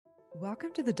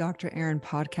Welcome to the Dr. Erin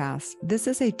podcast. This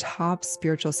is a top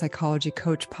spiritual psychology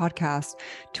coach podcast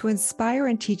to inspire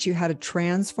and teach you how to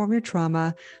transform your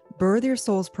trauma, birth your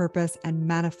soul's purpose, and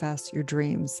manifest your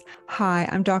dreams. Hi,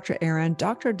 I'm Dr. Erin,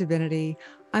 Doctor of Divinity.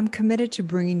 I'm committed to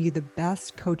bringing you the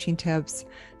best coaching tips,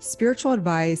 spiritual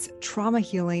advice, trauma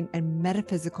healing, and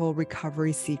metaphysical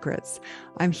recovery secrets.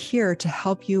 I'm here to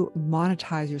help you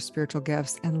monetize your spiritual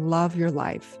gifts and love your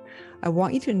life. I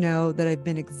want you to know that I've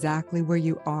been exactly where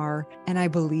you are, and I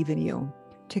believe in you.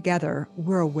 Together,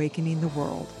 we're awakening the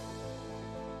world.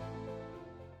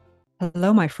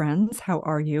 Hello, my friends. How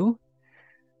are you?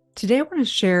 Today, I want to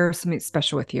share something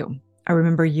special with you. I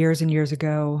remember years and years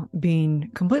ago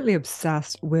being completely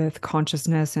obsessed with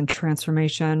consciousness and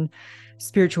transformation,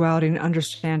 spirituality, and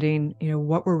understanding,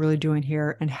 what we're really doing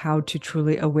here and how to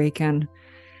truly awaken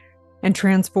and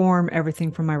transform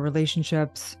everything from my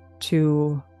relationships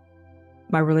to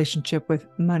my relationship with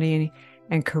money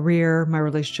and career, my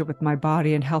relationship with my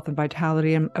body and health and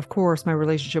vitality, and of course, my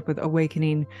relationship with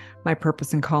awakening my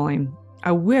purpose and calling.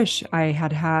 I wish I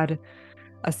had had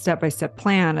a step-by-step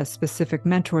plan, a specific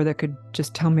mentor that could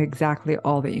just tell me exactly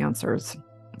all the answers.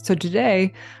 So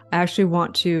today, I actually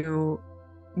want to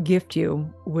gift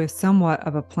you with somewhat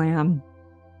of a plan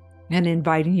and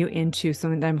inviting you into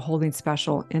something that I'm holding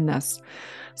special in this.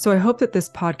 So I hope that this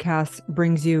podcast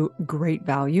brings you great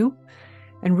value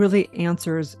and really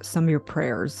answers some of your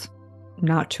prayers,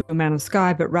 not to a man in the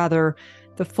sky, but rather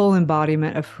the full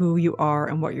embodiment of who you are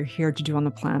and what you're here to do on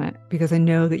the planet. Because I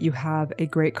know that you have a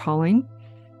great calling,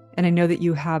 and I know that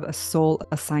you have a soul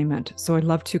assignment. So I'd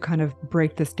love to kind of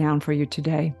break this down for you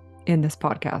today in this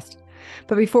podcast.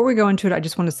 But before we go into it, I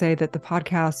just want to say that the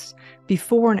podcast,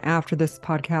 before and after this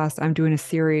podcast, I'm doing a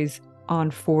series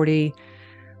on 40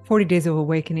 Days of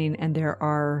Awakening, and there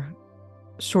are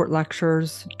short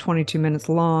lectures, 22 minutes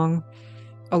long,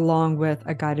 along with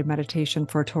a guided meditation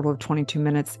for a total of 22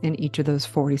 minutes in each of those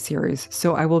 40 series.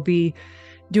 So I will be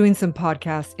doing some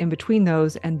podcasts in between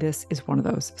those, and this is one of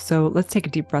those. So let's take a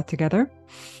deep breath together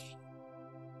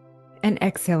and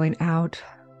exhaling out.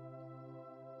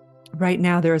 Right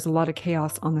now, there is a lot of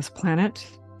chaos on this planet,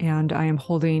 and I am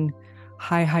holding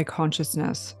high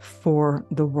consciousness for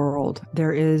the world.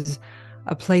 There is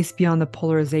a place beyond the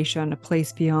polarization, a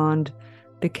place beyond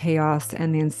the chaos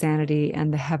and the insanity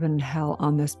and the heaven and hell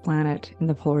on this planet in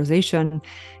the polarization.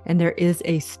 And there is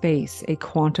a space, a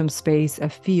quantum space, a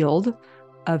field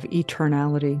of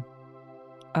eternality,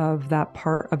 of that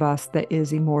part of us that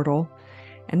is immortal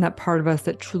and that part of us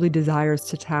that truly desires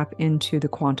to tap into the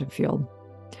quantum field.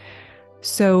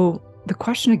 So the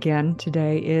question again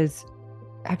today is,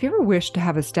 have you ever wished to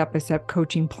have a step-by-step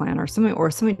coaching plan or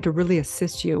something to really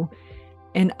assist you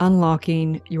in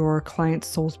unlocking your client's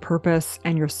soul's purpose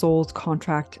and your soul's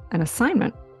contract and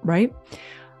assignment, right?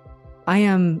 I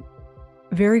am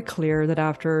very clear that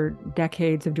after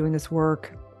decades of doing this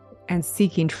work and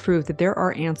seeking truth, that there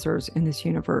are answers in this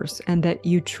universe and that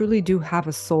you truly do have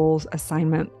a soul's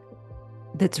assignment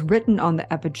that's written on the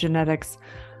epigenetics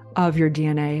of your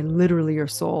DNA, literally your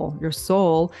soul. Your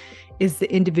soul is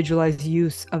the individualized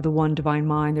use of the one divine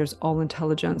mind. There's all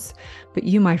intelligence. But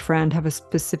you, my friend, have a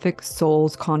specific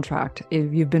soul's contract.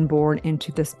 If you've been born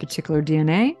into this particular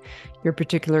DNA, your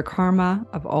particular karma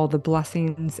of all the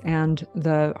blessings and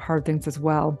the hard things as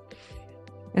well.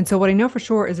 And so what I know for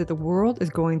sure is that the world is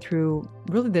going through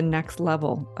really the next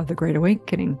level of the Great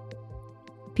Awakening.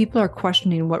 People are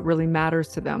questioning what really matters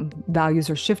to them. Values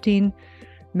are shifting.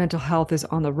 Mental health is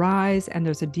on the rise, and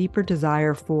there's a deeper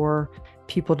desire for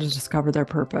people to discover their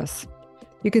purpose.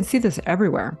 You can see this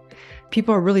everywhere.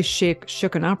 People are really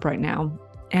shooken up right now,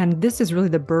 and this is really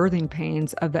the birthing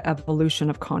pains of the evolution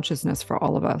of consciousness for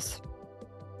all of us.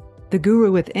 The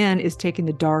guru within is taking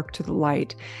the dark to the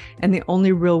light, and the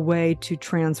only real way to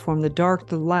transform the dark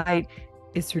to the light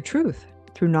is through truth,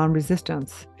 through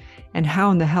non-resistance. And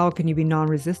how in the hell can you be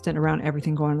non-resistant around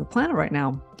everything going on the planet right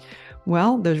now?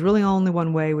 Well, there's really only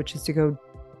one way, which is to go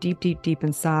deep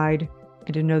inside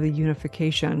and to know the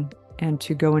unification and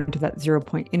to go into that 0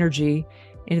 point energy,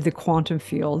 into the quantum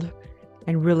field,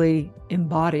 and really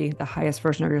embody the highest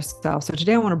version of yourself. So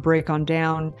today I want to break on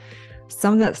down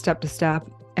some of that step to step.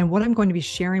 And what I'm going to be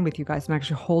sharing with you guys, I'm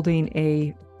actually holding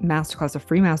a masterclass, a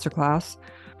free masterclass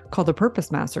called the Purpose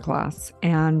Masterclass,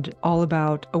 and all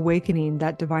about awakening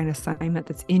that divine assignment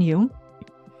that's in you,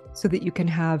 so that you can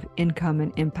have income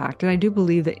and impact. And I do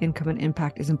believe that income and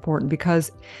impact is important,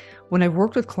 because when I've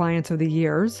worked with clients over the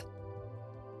years,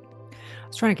 I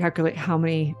was trying to calculate how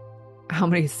many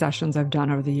sessions I've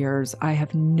done over the years. I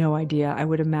have no idea. I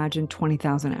would imagine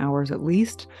 20,000 hours at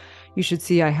least. You should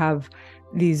see I have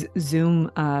these Zoom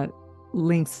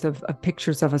links of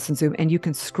pictures of us in Zoom, and you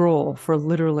can scroll for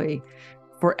literally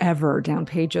forever down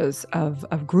pages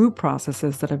of group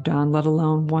processes that I've done, let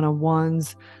alone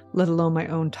one-on-ones, let alone my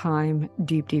own time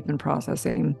deep in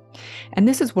processing. And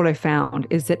this is what I found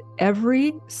is that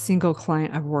every single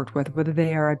client I've worked with, whether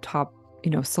they are a top,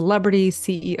 celebrity,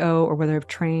 CEO, or whether I've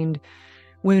trained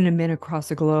women and men across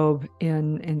the globe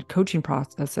in coaching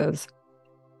processes,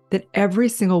 that every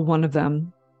single one of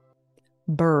them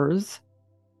births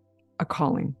a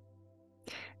calling.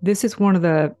 This is one of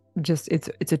the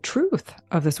it's a truth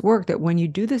of this work that when you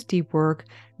do this deep work,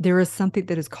 there is something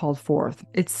that is called forth.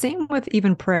 It's same with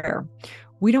even prayer.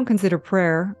 We don't consider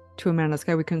prayer to a man in the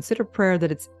sky. We consider prayer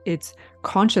that it's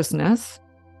consciousness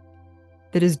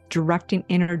that is directing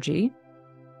energy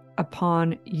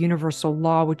upon universal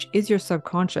law, which is your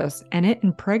subconscious, and it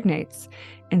impregnates,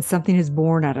 and something is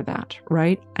born out of that,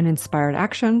 right? An inspired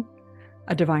action,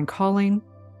 a divine calling,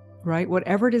 right?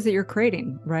 Whatever it is that you're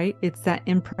creating, right? It's that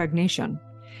impregnation.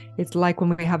 It's like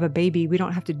when we have a baby, we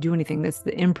don't have to do anything. It's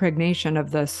the impregnation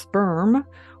of the sperm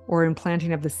or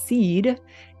implanting of the seed,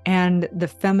 and the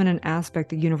feminine aspect,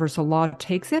 the universal law,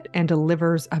 takes it and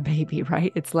delivers a baby,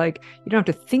 right? It's like you don't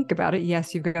have to think about it.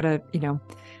 Yes, you've got to,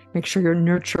 make sure you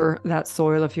nurture that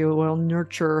soil, if you will,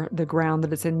 nurture the ground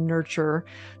that it's in, nurture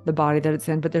the body that it's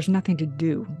in, but there's nothing to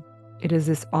do. It is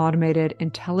this automated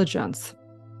intelligence.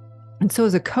 And so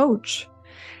as a coach,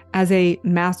 as a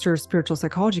master spiritual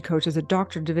psychology coach, as a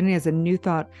doctor of divinity, as a new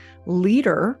thought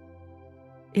leader,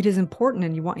 it is important,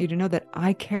 and you want you to know that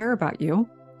I care about you,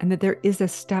 and that there is a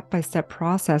step-by-step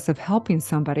process of helping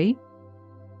somebody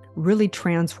really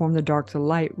transform the dark to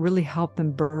light, really help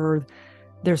them birth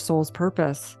their soul's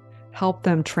purpose, help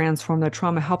them transform their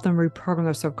trauma, help them reprogram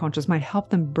their subconscious mind, help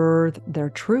them birth their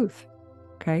truth,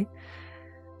 okay?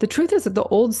 The truth is that the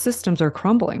old systems are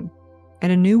crumbling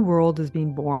and a new world is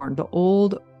being born. The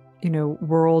old,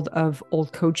 world of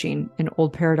old coaching and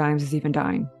old paradigms is even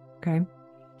dying, okay?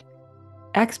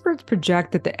 Experts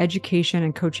project that the education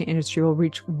and coaching industry will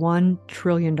reach $1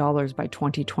 trillion by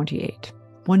 2028.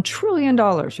 $1 trillion,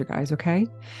 you guys, okay?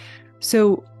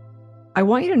 So I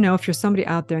want you to know, if you're somebody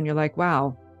out there and you're like,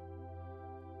 wow,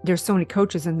 there's so many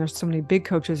coaches and there's so many big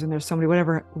coaches and there's so many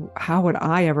whatever, how would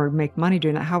I ever make money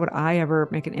doing that? How would I ever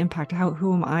make an impact?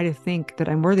 Who am I to think that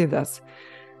I'm worthy of this?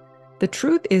 The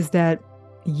truth is that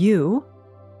you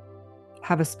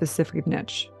have a specific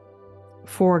niche.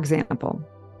 For example,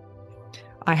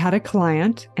 I had a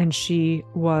client and she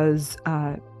was,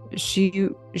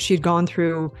 she'd gone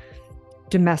through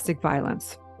domestic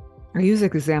violence. I use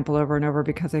this example over and over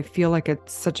because I feel like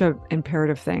it's such an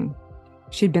imperative thing.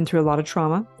 She'd been through a lot of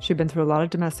trauma. She'd been through a lot of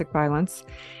domestic violence,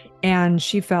 and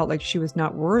she felt like she was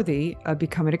not worthy of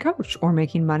becoming a coach or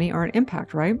making money or an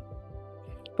impact, right?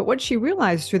 But what she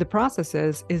realized through the process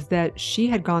is that she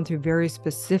had gone through very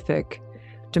specific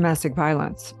domestic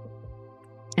violence.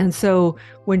 And so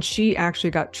when she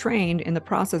actually got trained in the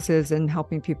processes and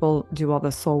helping people do all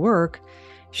the soul work,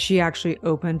 she actually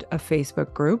opened a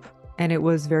Facebook group, and it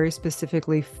was very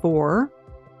specifically for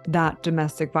that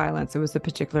domestic violence. It was a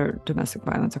particular domestic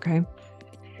violence, okay?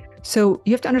 So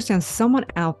you have to understand, someone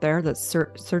out there that's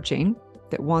searching,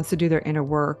 that wants to do their inner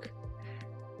work,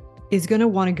 is going to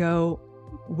want to go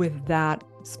with that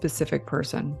specific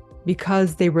person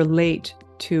because they relate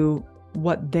to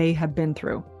what they have been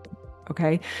through,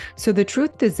 okay? So the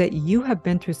truth is that you have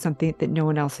been through something that no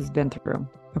one else has been through,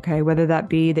 okay? Whether that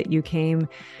be that you came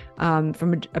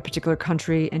from a particular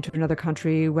country into another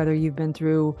country, whether you've been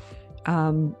through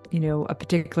a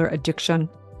particular addiction,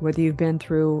 whether you've been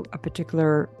through a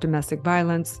particular domestic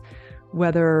violence,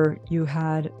 whether you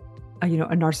had a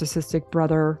narcissistic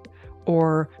brother,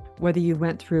 or whether you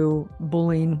went through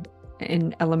bullying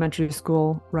in elementary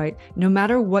school, right? No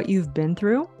matter what you've been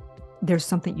through, there's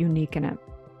something unique in it.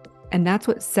 And that's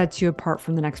what sets you apart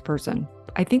from the next person.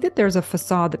 I think that there's a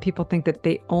facade that people think that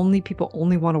people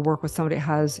only want to work with somebody that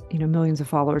has, millions of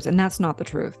followers. And that's not the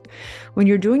truth. When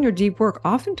you're doing your deep work,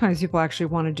 oftentimes people actually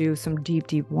want to do some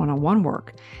deep one-on-one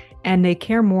work. And they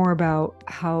care more about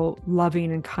how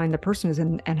loving and kind the person is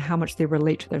and how much they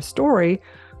relate to their story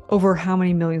over how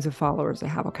many millions of followers they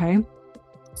have, okay?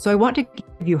 So I want to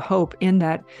give you hope in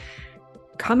that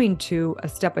coming to a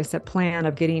step-by-step plan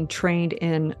of getting trained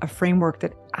in a framework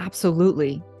that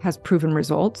absolutely has proven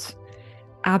results,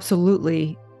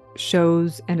 absolutely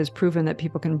shows and has proven that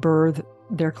people can birth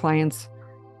their clients'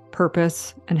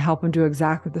 purpose and help them do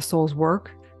exactly the soul's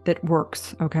work that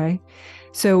works, okay?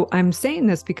 So I'm saying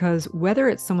this because whether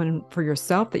it's someone for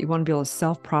yourself that you want to be able to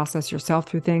self-process yourself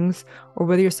through things, or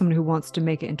whether you're someone who wants to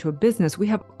make it into a business, we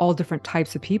have all different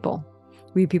types of people.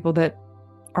 We have people that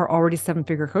are already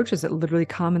 7-figure coaches that literally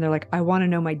come and they're like, I want to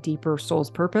know my deeper soul's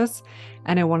purpose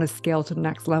and I want to scale to the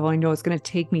next level. I know it's going to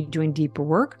take me doing deeper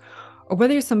work. Or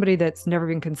whether you're somebody that's never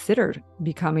been considered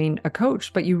becoming a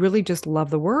coach, but you really just love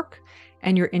the work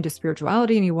and you're into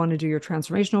spirituality and you want to do your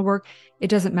transformational work, it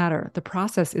doesn't matter. The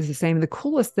process is the same. The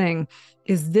coolest thing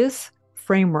is this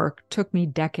framework took me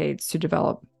decades to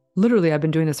develop. Literally, I've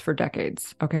been doing this for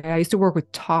decades. Okay. I used to work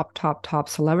with top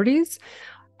celebrities,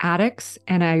 addicts,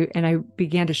 and I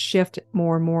began to shift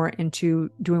more and more into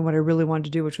doing what I really wanted to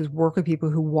do, which was work with people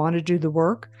who want to do the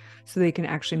work so they can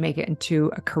actually make it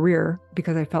into a career,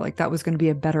 because I felt like that was going to be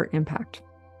a better impact.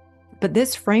 But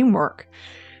this framework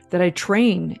that I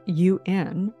train you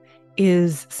in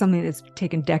is something that's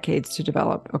taken decades to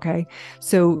develop. Okay.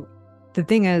 So the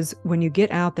thing is, when you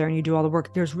get out there and you do all the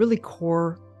work, there's really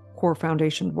core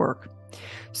foundation work.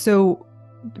 So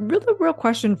really, the real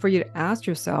question for you to ask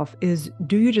yourself is,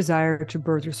 do you desire to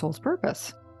birth your soul's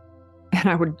purpose? And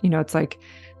I would, it's like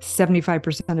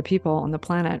 75% of people on the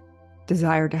planet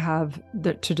desire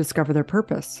to discover their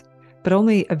purpose, but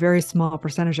only a very small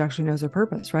percentage actually knows their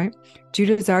purpose, right? Do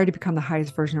you desire to become the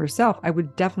highest version of yourself? I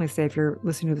would definitely say, if you're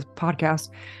listening to this podcast,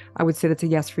 I would say that's a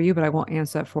yes for you, but I won't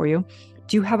answer that for you.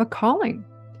 Do you have a calling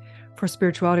for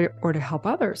spirituality or to help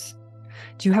others?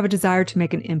 Do you have a desire to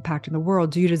make an impact in the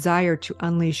world? Do you desire to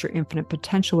unleash your infinite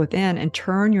potential within and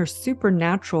turn your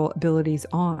supernatural abilities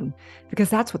on? Because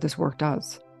that's what this work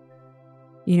does.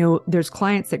 There's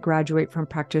clients that graduate from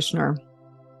practitioner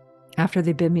after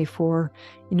they've been me for,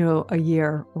 a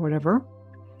year or whatever.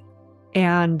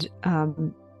 And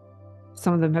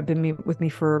some of them have been with me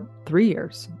for 3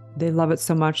 years. They love it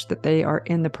so much that they are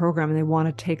in the program and they want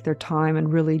to take their time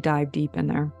and really dive deep in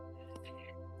there.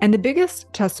 And the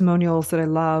biggest testimonials that I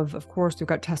love, of course, we've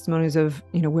got testimonies of,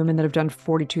 women that have done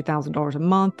 $42,000 a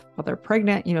month while they're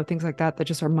pregnant, things like that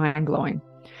just are mind blowing.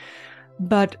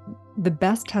 But the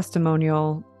best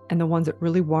testimonial and the ones that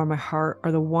really warm my heart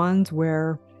are the ones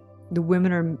where the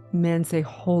women or men say,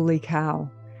 holy cow,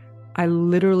 I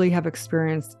literally have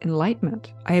experienced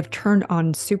enlightenment. I have turned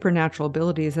on supernatural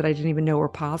abilities that I didn't even know were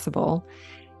possible.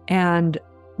 And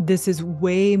this is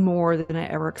way more than I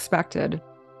ever expected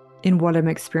in what I'm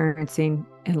experiencing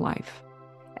in life.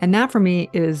 And that for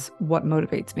me is what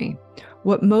motivates me.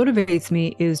 What motivates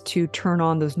me is to turn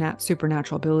on those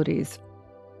supernatural abilities.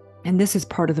 And this is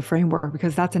part of the framework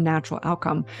because that's a natural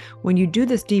outcome. When you do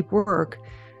this deep work,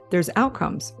 there's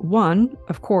outcomes. 1,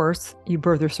 of course, you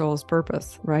birth your soul's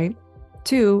purpose, right?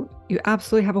 2, you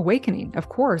absolutely have awakening, of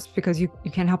course, because you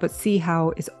can't help but see how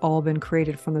it's all been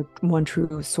created from the one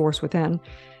true source within.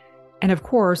 And of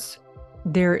course,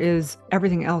 there is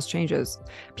everything else changes.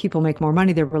 People make more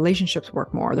money, their relationships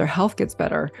work more, their health gets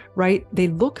better, right? They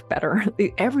look better.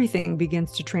 Everything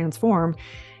begins to transform.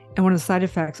 And one of the side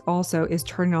effects also is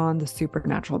turning on the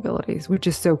supernatural abilities, which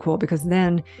is so cool because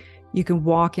then you can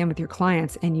walk in with your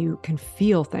clients and you can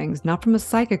feel things, not from a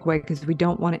psychic way, because we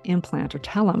don't want to implant or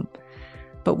tell them,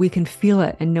 but we can feel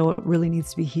it and know it really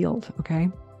needs to be healed. Okay.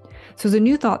 So as a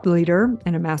new thought leader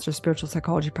and a master spiritual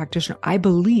psychology practitioner, I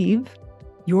believe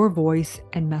your voice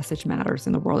and message matters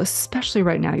in the world, especially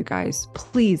right now, you guys.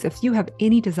 Please, if you have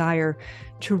any desire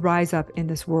to rise up in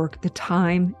this work, the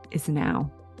time is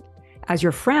now. As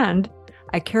your friend,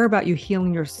 I care about you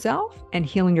healing yourself and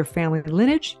healing your family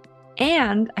lineage.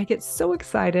 And I get so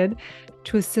excited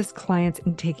to assist clients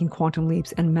in taking quantum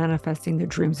leaps and manifesting their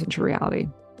dreams into reality.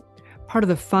 Part of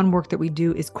the fun work that we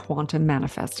do is quantum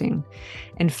manifesting.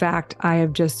 In fact, I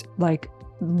have just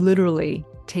literally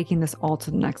taking this all to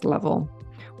the next level.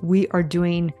 We are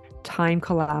doing time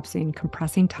collapsing,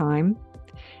 compressing time,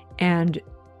 and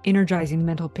energizing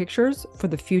mental pictures for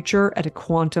the future at a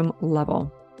quantum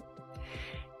level.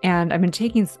 And I've been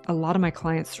taking a lot of my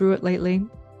clients through it lately.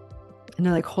 And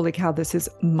they're like, holy cow, this is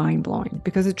mind blowing.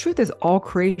 Because the truth is, all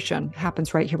creation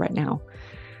happens right here, right now.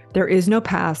 There is no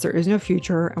past, there is no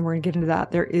future. And we're going to get into that.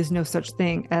 There is no such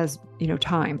thing as,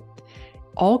 time.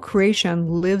 All creation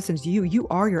lives as you. You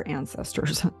are your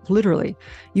ancestors, literally.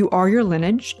 You are your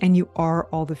lineage and you are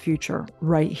all the future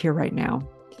right here, right now.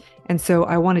 And so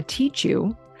I want to teach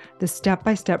you the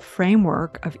step-by-step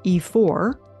framework of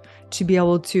E4 to be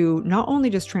able to not only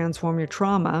just transform your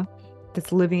trauma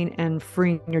that's living and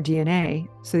freeing your DNA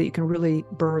so that you can really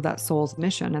birth that soul's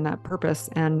mission and that purpose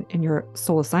and in your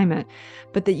soul assignment,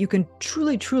 but that you can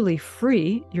truly, truly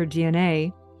free your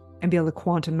DNA and be able to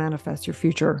quantum manifest your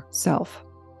future self.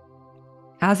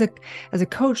 As a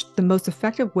coach, the most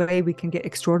effective way we can get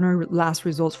extraordinary last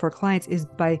results for our clients is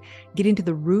by getting to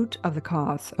the root of the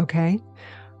cause, okay?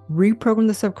 Reprogram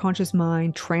the subconscious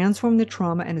mind, transform the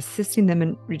trauma, and assisting them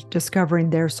in discovering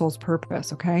their soul's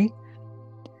purpose, okay?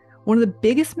 One of the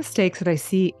biggest mistakes that I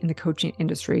see in the coaching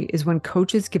industry is when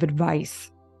coaches give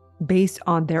advice based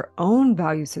on their own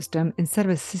value system instead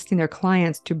of assisting their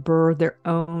clients to birth their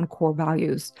own core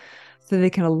values so they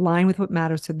can align with what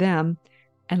matters to them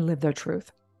and live their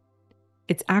truth.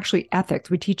 It's actually ethics.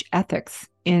 We teach ethics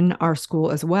in our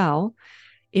school as well.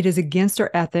 It is against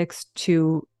our ethics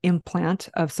to implant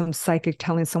of some psychic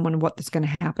telling someone what is going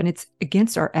to happen. It's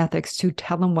against our ethics to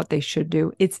tell them what they should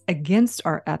do. It's against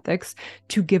our ethics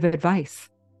to give advice.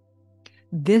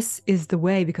 This is the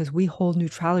way, because we hold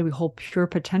neutrality, we hold pure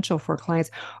potential for our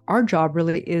clients. Our job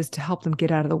really is to help them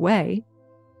get out of the way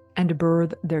and to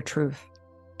birth their truth,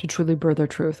 to truly birth their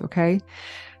truth. Okay.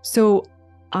 So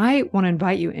I want to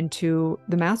invite you into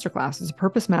the masterclass. It's a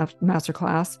purpose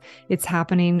masterclass. It's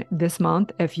happening this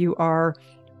month. If you are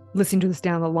listening to this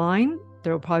down the line,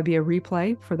 there will probably be a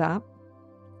replay for that.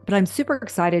 But I'm super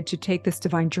excited to take this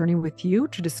divine journey with you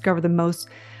to discover the most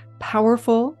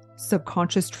powerful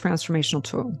subconscious transformational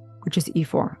tool, which is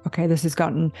E4. Okay, this has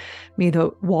gotten me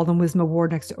the Walden Wisdom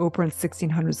Award next to Oprah and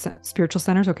 1,600 spiritual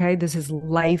centers. Okay, this is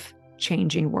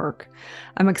life-changing work.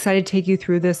 I'm excited to take you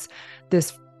through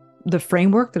the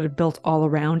framework that I built all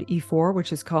around E4,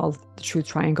 which is called the Truth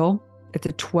Triangle. It's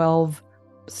a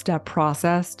 12-step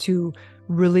process to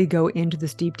really go into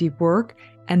this deep, deep work.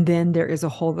 And then there is a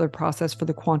whole other process for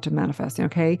the quantum manifesting.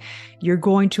 Okay, you're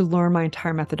going to learn my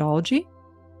entire methodology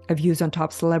I've used on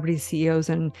top celebrities, CEOs,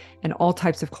 and all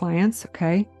types of clients.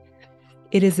 Okay.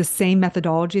 It is the same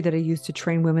methodology that I use to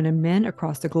train women and men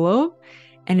across the globe.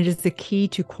 And it is the key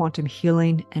to quantum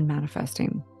healing and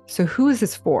manifesting. So who is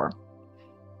this for?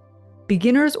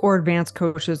 Beginners or advanced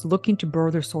coaches looking to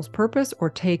birth their soul's purpose or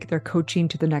take their coaching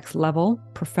to the next level,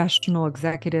 professional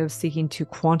executives seeking to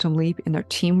quantum leap in their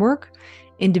teamwork,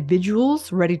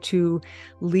 individuals ready to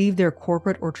leave their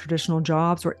corporate or traditional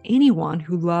jobs, or anyone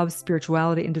who loves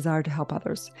spirituality and desire to help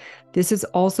others. This is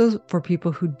also for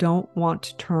people who don't want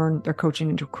to turn their coaching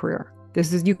into a career.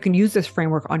 You can use this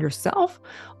framework on yourself,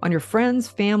 on your friends,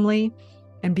 family,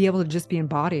 and be able to just be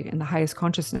embodied in the highest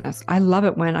consciousness. I love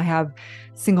it when I have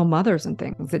single mothers and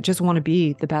things that just want to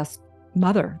be the best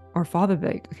mother or father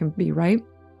they can be, right?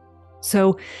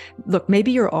 So look,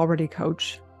 maybe you're already a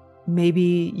coach.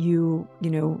 Maybe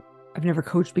I've never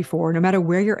coached before. No matter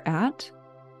where you're at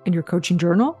in your coaching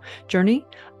journey,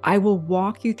 I will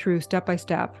walk you through step by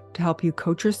step to help you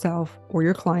coach yourself or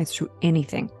your clients through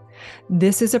anything.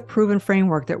 This is a proven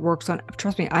framework that works on,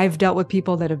 trust me, I've dealt with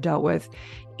people that have dealt with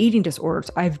eating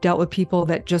disorders. I've dealt with people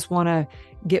that just want to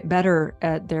get better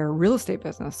at their real estate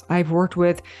business. I've worked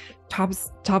with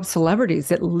top celebrities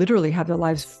that literally have their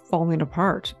lives falling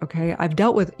apart. Okay. I've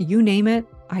dealt with, you name it.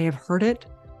 I have heard it.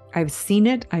 I've seen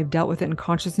it. I've dealt with it in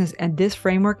consciousness. And this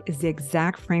framework is the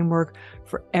exact framework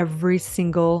for every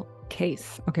single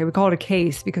case. Okay. We call it a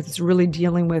case because it's really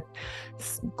dealing with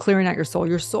clearing out your soul.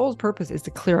 Your soul's purpose is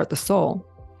to clear out the soul.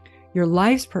 Your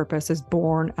life's purpose is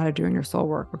born out of doing your soul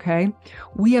work. Okay.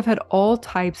 We have had all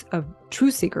types of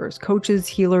truth seekers, coaches,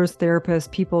 healers, therapists,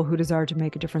 people who desire to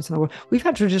make a difference in the world. We've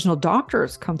had traditional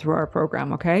doctors come through our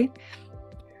program. Okay.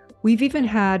 We've even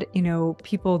had,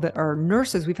 people that are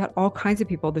nurses. We've had all kinds of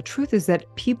people. The truth is that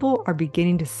people are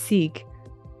beginning to seek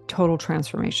total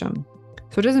transformation.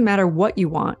 So it doesn't matter what you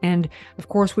want. And of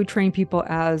course, we train people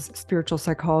as spiritual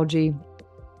psychology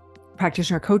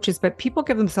practitioner coaches, but people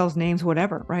give themselves names,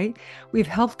 whatever, right? We have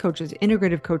health coaches,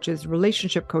 integrative coaches,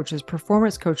 relationship coaches,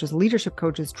 performance coaches, leadership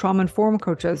coaches, trauma-informed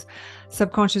coaches,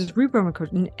 subconscious reprogramming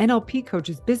coaches, NLP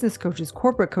coaches, business coaches,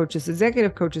 corporate coaches,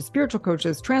 executive coaches, spiritual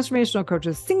coaches, transformational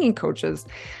coaches, singing coaches.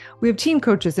 We have team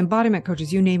coaches, embodiment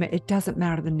coaches, you name it. It doesn't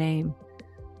matter the name.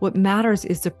 What matters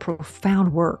is the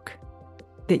profound work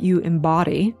that you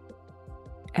embody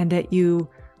and that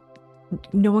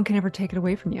no one can ever take it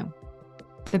away from you.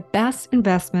 The best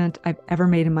investment I've ever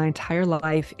made in my entire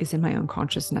life is in my own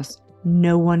consciousness.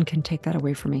 No one can take that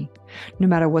away from me. No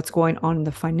matter what's going on in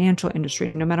the financial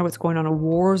industry, no matter what's going on in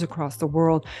wars across the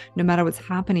world, no matter what's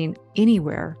happening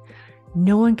anywhere,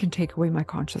 no one can take away my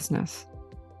consciousness.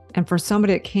 And for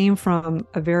somebody that came from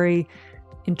a very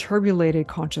turbulated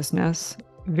consciousness,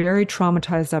 very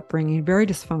traumatized upbringing, very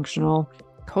dysfunctional,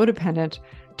 codependent,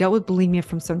 dealt with bulimia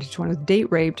from 17 to 20, was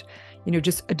date raped,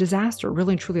 just a disaster,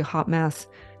 really and truly a hot mess.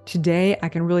 Today, I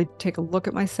can really take a look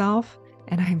at myself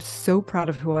and I am so proud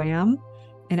of who I am.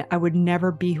 And I would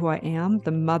never be who I am,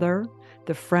 the mother,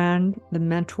 the friend, the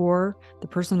mentor, the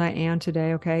person I am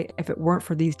today, okay, if it weren't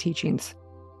for these teachings.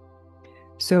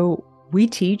 So we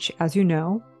teach, as you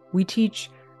know, we teach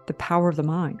the power of the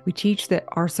mind. We teach that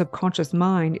our subconscious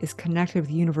mind is connected with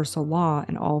the universal law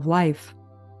and all of life.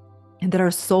 And that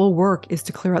our soul work is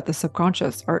to clear out the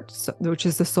subconscious, which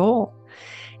is the soul.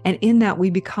 And in that, we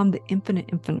become the infinite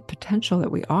potential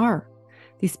that we are,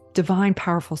 these divine,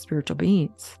 powerful spiritual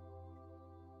beings.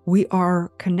 We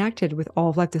are connected with all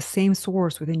of life. The same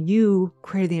source within you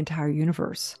created the entire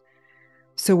universe.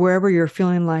 So wherever you're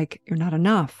feeling like you're not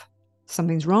enough,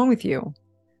 something's wrong with you,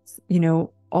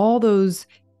 all those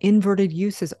inverted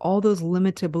uses, all those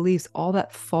limited beliefs, all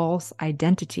that false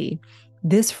identity,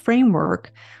 this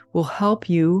framework will help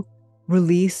you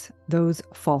release those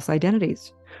false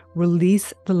identities,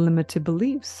 release the limited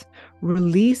beliefs,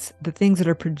 release the things that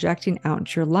are projecting out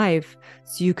into your life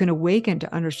so you can awaken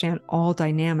to understand all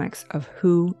dynamics of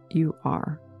who you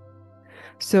are.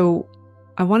 So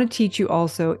I want to teach you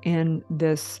also in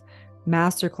this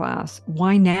masterclass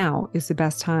why now is the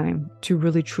best time to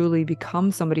really truly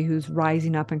become somebody who's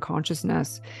rising up in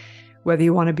consciousness, whether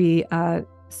you want to be a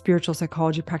spiritual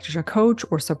psychology practitioner coach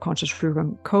or subconscious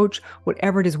freedom coach,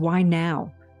 whatever it is. Why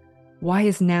now? Why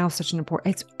is now such an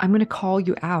important? I'm going to call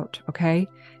you out, okay?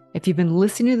 If you've been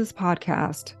listening to this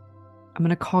podcast, I'm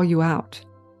going to call you out.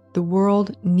 The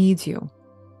world needs you.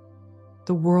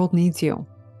 The world needs you,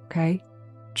 okay?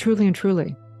 Truly and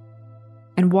truly.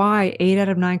 And why 8 out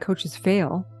of 9 coaches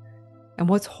fail and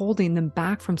what's holding them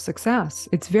back from success.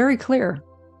 It's very clear.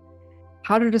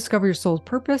 How to discover your soul's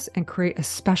purpose and create a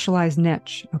specialized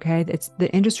niche, okay?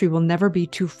 The industry will never be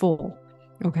too full,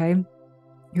 okay?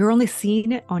 You're only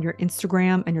seeing it on your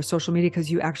Instagram and your social media because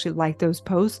you actually like those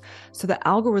posts. So the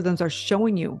algorithms are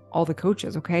showing you all the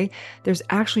coaches, okay? There's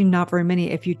actually not very many.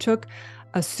 If you took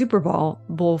a Super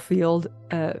Bowl field,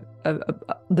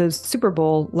 the Super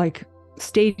Bowl like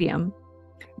stadium,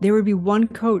 there would be one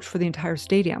coach for the entire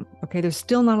stadium, okay? There's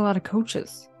still not a lot of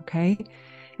coaches, okay?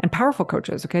 And powerful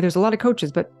coaches, okay? There's a lot of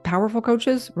coaches, but powerful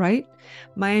coaches, right?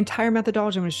 My entire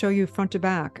methodology, I'm going to show you front to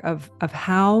back of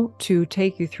how to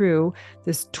take you through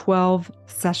this 12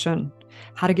 session,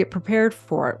 how to get prepared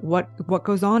for it, what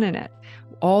goes on in it,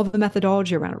 all the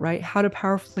methodology around it, right? How to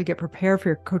powerfully get prepared for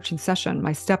your coaching session,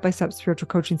 my step-by-step spiritual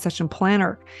coaching session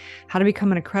planner, how to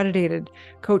become an accredited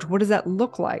coach. What does that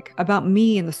look like? About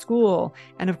me and the school,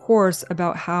 and of course,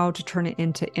 about how to turn it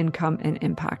into income and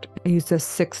impact. I use the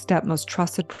 6-step most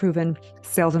trusted, proven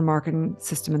sales and marketing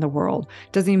system in the world.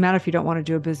 Doesn't even matter if you don't want to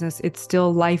do a business. It's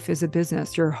still, life is a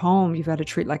business. Your home, you've got to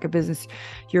treat like a business.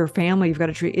 Your family, you've got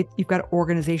to treat it. You've got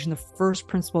organization. The first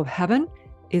principle of heaven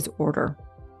is order.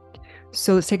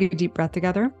 So let's take a deep breath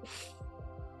together.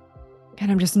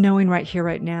 And I'm just knowing right here,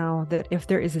 right now, that if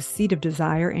there is a seed of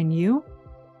desire in you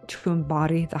to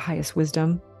embody the highest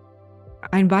wisdom,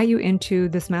 I invite you into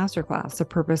this masterclass, the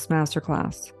Purpose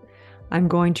Masterclass. I'm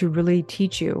going to really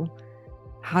teach you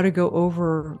how to go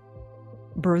over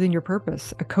birthing your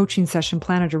purpose, a coaching session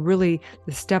planner to really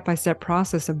the step-by-step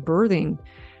process of birthing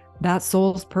that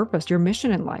soul's purpose, your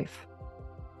mission in life.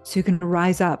 So you can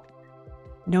rise up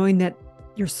knowing that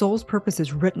your soul's purpose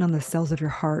is written on the cells of your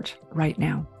heart right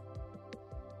now.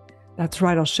 That's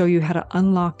right. I'll show you how to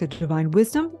unlock the divine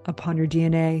wisdom upon your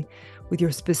DNA with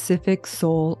your specific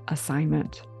soul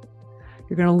assignment.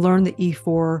 You're going to learn the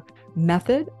E4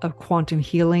 method of quantum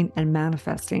healing and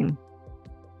manifesting.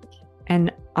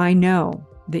 And I know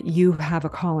that you have a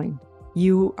calling.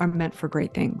 You are meant for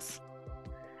great things.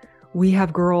 We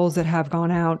have girls that have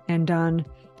gone out and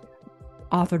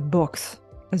authored books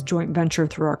as joint venture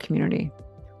through our community.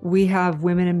 We have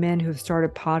women and men who've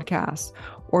started podcasts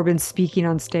or been speaking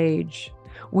on stage.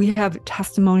 We have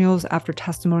testimonials after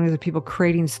testimonials of people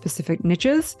creating specific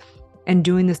niches and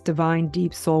doing this divine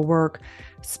deep soul work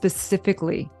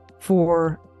specifically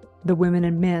for the women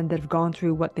and men that have gone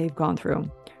through what they've gone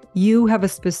through. You have a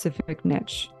specific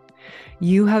niche.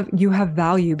 You have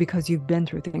value because you've been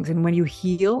through things. And when you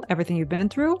heal everything you've been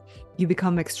through, you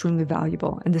become extremely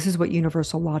valuable. And this is what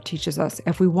universal law teaches us.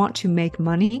 If we want to make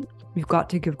money, we've got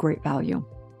to give great value.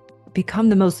 Become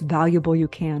the most valuable you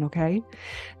can, okay?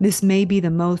 This may be the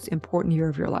most important year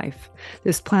of your life.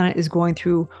 This planet is going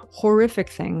through horrific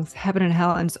things, heaven and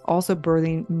hell, and it's also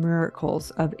birthing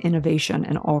miracles of innovation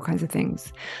and all kinds of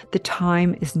things. The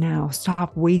time is now.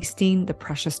 Stop wasting the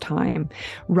precious time.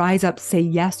 Rise up, say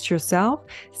yes to yourself,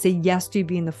 say yes to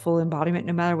being the full embodiment,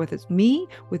 no matter whether it's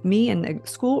with me in the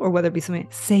school, or whether it be something.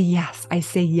 Say yes. I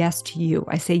say yes to you.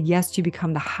 I say yes to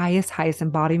become the highest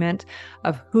embodiment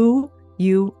of who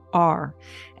you are.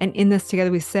 And in this together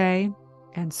we say,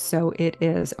 and so it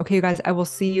is. Okay, you guys, I will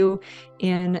see you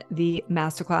in the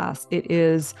masterclass. It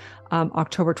is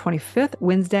October 25th,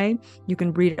 Wednesday. You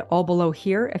can read it all below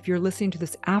here. If you're listening to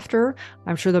this after,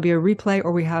 I'm sure there'll be a replay,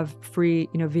 or we have free,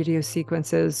 video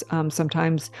sequences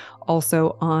sometimes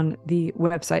also on the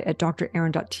website at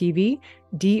drerin.tv,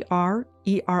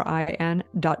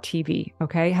 ERIN.TV.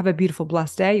 Okay. Have a beautiful,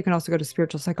 blessed day. You can also go to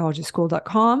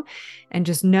spiritualpsychologyschool.com and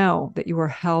just know that you are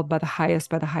held by the highest,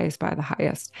 by the highest, by the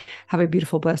highest. Have a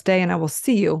beautiful, blessed day. And I will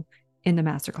see you in the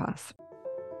masterclass.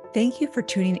 Thank you for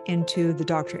tuning into the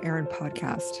Dr. Erin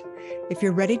podcast. If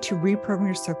you're ready to reprogram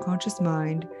your subconscious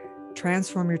mind,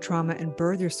 transform your trauma, and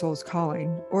birth your soul's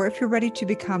calling, or if you're ready to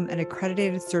become an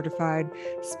accredited, certified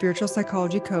spiritual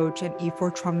psychology coach and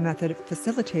E4 trauma method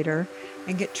facilitator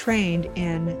and get trained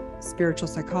in spiritual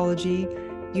psychology,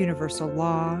 universal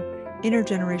law,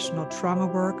 intergenerational trauma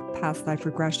work, past life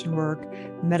regression work,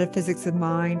 metaphysics of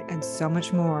mind, and so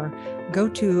much more, go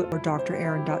to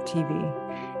drerin.tv.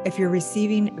 If you're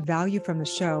receiving value from the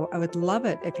show, I would love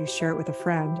it if you share it with a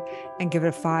friend and give it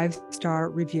a 5-star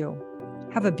review.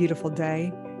 Have a beautiful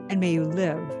day, and may you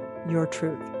live your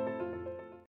truth.